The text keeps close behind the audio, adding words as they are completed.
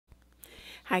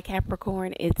Hi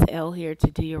Capricorn, it's Elle here to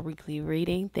do your weekly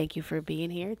reading. Thank you for being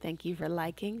here. Thank you for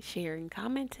liking, sharing,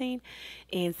 commenting,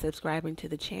 and subscribing to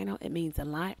the channel. It means a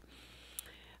lot.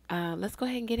 Let's go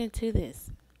ahead and get into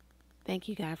this. Thank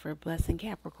you, God, for blessing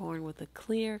Capricorn with a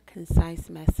clear, concise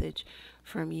message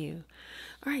from you.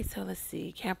 All right, so let's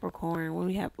see, Capricorn.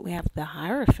 We have the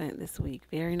Hierophant this week.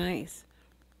 Very nice.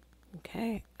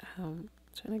 Okay, trying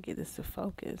to get this to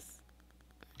focus.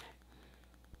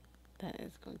 That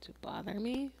is going to bother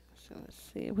me. So let's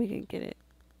see if we can get it.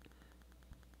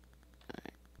 All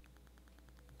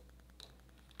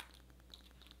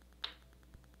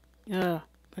right. Oh,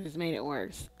 I just made it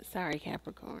worse. Sorry,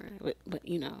 Capricorn. But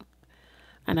you know,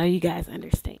 I know you guys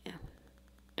understand.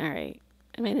 All right.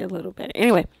 I made it a little better.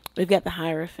 Anyway, we've got the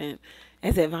Hierophant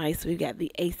as advice. We've got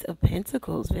the Ace of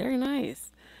Pentacles. Very nice.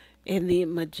 And the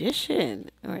Magician.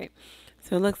 All right.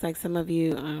 So it looks like some of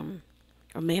you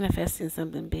are manifesting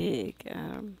something big.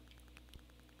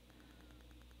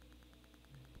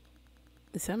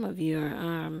 Some of you are,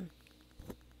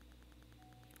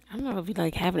 I don't know if you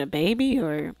like having a baby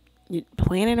or you're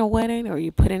planning a wedding or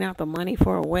you're putting out the money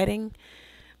for a wedding,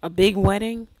 a big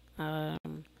wedding, or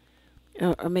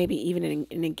maybe even an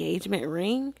engagement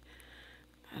ring.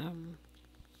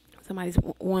 Somebody's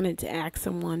wanted to ask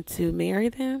someone to marry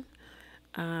them,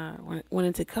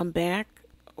 wanted to come back.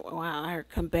 Wow, I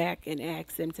come back and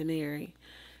ask them to marry.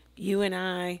 You and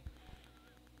I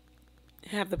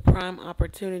have the prime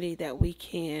opportunity that we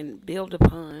can build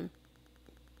upon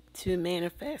to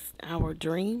manifest our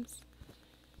dreams.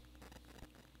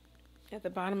 At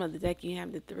the bottom of the deck, you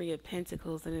have the Three of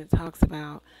Pentacles, and it talks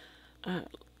about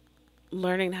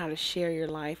learning how to share your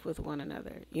life with one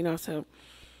another. You know, so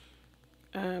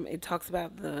it talks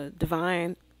about the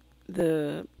divine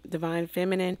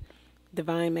feminine,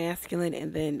 divine masculine,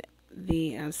 and then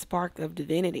the spark of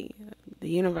divinity, the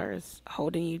universe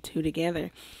holding you two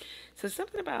together. So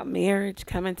something about marriage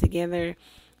coming together.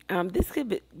 This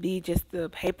could be just the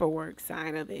paperwork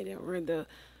side of it, or the,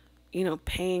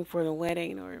 paying for the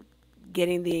wedding, or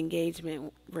getting the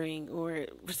engagement ring, or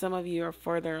for some of you are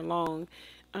further along.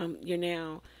 You're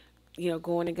now,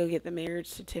 going to go get the marriage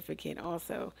certificate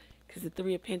also. Because the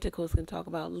Three of Pentacles can talk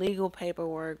about legal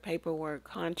paperwork,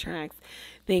 contracts,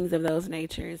 things of those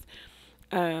natures.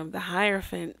 The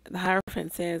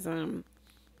Hierophant says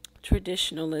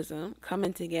traditionalism,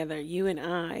 coming together, you and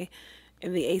I.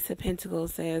 And the Ace of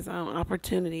Pentacles says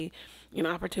opportunity,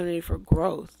 opportunity for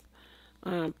growth,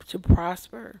 to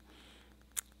prosper.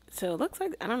 So it looks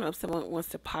like, I don't know if someone wants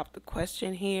to pop the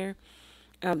question here.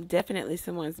 Definitely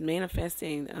someone's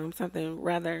manifesting something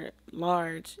rather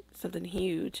large, something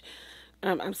huge.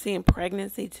 I'm seeing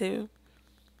pregnancy too.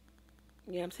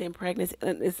 Yeah, I'm seeing pregnancy.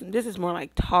 This is more like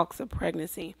talks of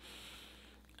pregnancy.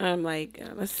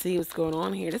 Let's see what's going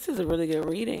on here. This is a really good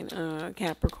reading,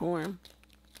 Capricorn.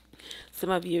 Some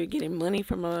of you are getting money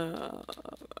from a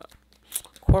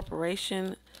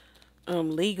corporation,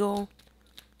 legal,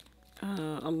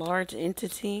 a large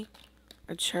entity,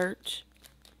 a church.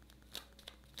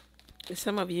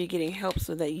 Some of you are getting help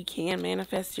so that you can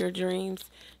manifest your dreams.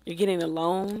 You're getting a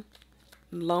loan.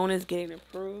 The loan is getting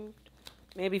approved.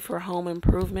 Maybe for home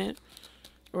improvement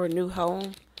or a new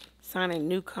home. Signing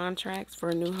new contracts for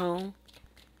a new home.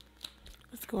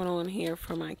 What's going on here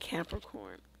for my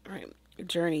Capricorn? All right,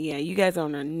 journey. Yeah, you guys are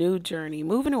on a new journey.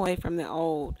 Moving away from the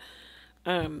old.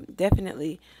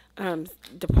 Definitely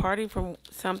departing from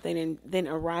something and then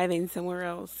arriving somewhere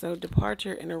else. So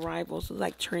departure and arrival. So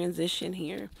like transition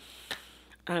here.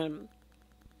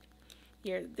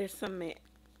 Here, there's some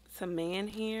man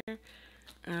here.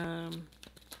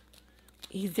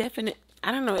 He's definite.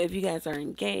 I don't know if you guys are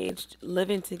engaged,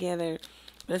 living together,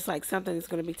 but it's like something that's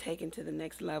going to be taken to the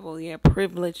next level. Yeah,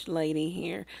 privileged lady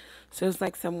here. So it's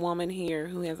like some woman here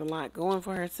who has a lot going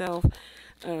for herself.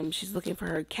 She's looking for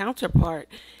her counterpart,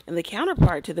 and the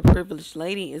counterpart to the privileged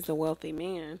lady is the wealthy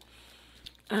man.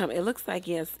 It looks like,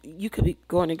 yes, you could be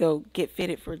going to go get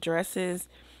fitted for dresses.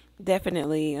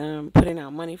 Definitely putting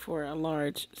out money for a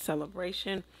large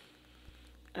celebration.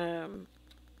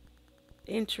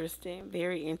 Interesting,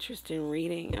 very interesting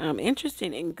reading.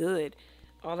 Interesting and good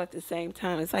all at the same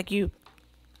time. It's like you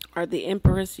are the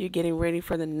empress. You're getting ready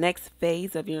for the next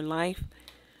phase of your life.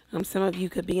 Some of you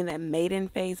could be in that maiden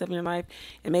phase of your life,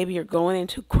 and maybe you're going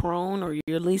into crone, or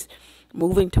you're at least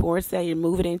moving towards that. You're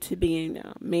moving into being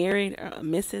married,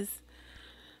 Mrs.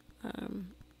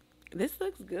 This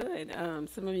looks good.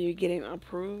 Some of you are getting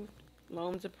approved,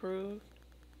 loans approved.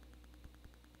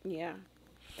 Yeah.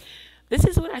 This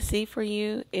is what I see for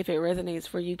you. If it resonates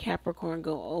for you, Capricorn,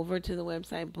 go over to the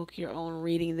website, book your own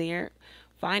reading there.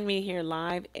 Find me here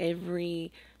live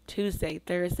every Tuesday,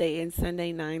 Thursday, and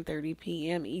Sunday, 9:30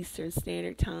 p.m. Eastern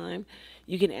Standard Time.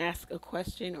 You can ask a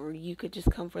question, or you could just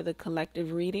come for the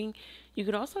collective reading. You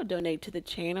could also donate to the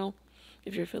channel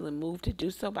if you're feeling moved to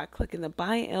do so by clicking the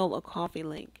Buy Elle a Coffee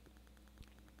link.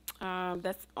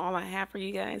 That's all I have for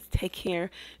you guys. Take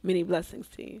care. Many blessings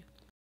to you.